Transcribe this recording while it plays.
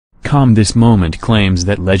This moment claims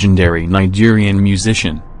that legendary Nigerian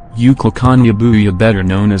musician, Ukeleke Onwubuya, better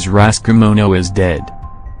known as Ras Kimono, is dead.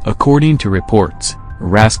 According to reports,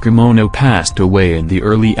 Ras Kimono passed away in the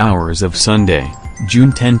early hours of Sunday,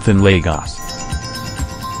 June 10 in Lagos.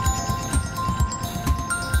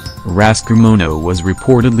 Ras Kimono was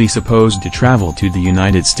reportedly supposed to travel to the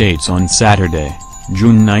United States on Saturday,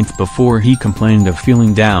 June 9 before he complained of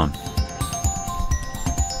feeling down.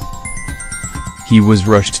 He was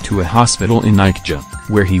rushed to a hospital in Ikeja,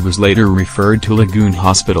 where he was later referred to Lagoon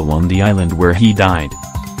Hospital on the island, where he died.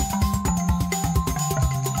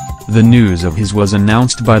 The news of his was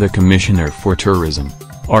announced by the Commissioner for Tourism,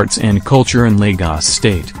 Arts and Culture in Lagos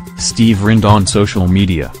State, Steve Rind, on social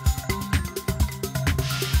media.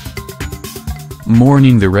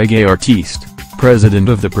 Mourning the reggae artiste, President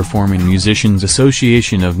of the Performing Musicians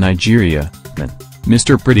Association of Nigeria,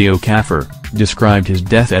 Mr. Pretty Okafor, described his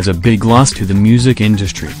death as a big loss to the music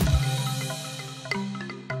industry.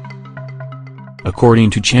 According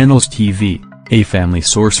to Channels TV, a family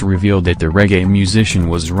source revealed that the reggae musician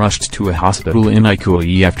was rushed to a hospital in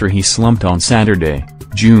Ikoyi after he slumped on Saturday,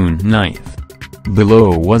 June 9.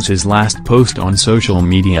 Below was his last post on social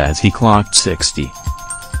media as he clocked 60.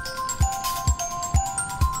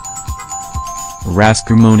 Ras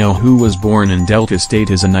Kimono, who was born in Delta State,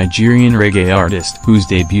 is a Nigerian reggae artist whose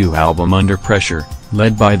debut album Under Pressure,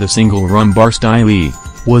 led by the single Rumbar Style,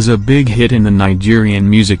 was a big hit in the Nigerian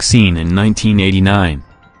music scene in 1989.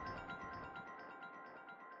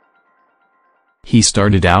 He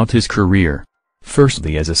started out his career,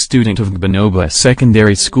 firstly as a student of Gbanoba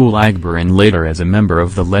Secondary School Agbar and later as a member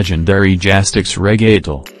of the legendary Jastix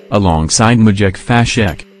Reggaetal, alongside Majek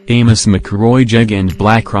Fashek, Amos McRoy Jeg and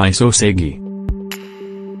Black Rice Osegi.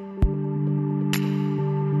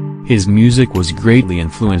 His music was greatly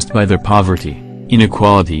influenced by the poverty,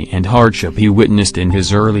 inequality and hardship he witnessed in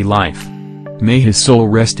his early life. May his soul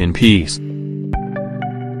rest in peace.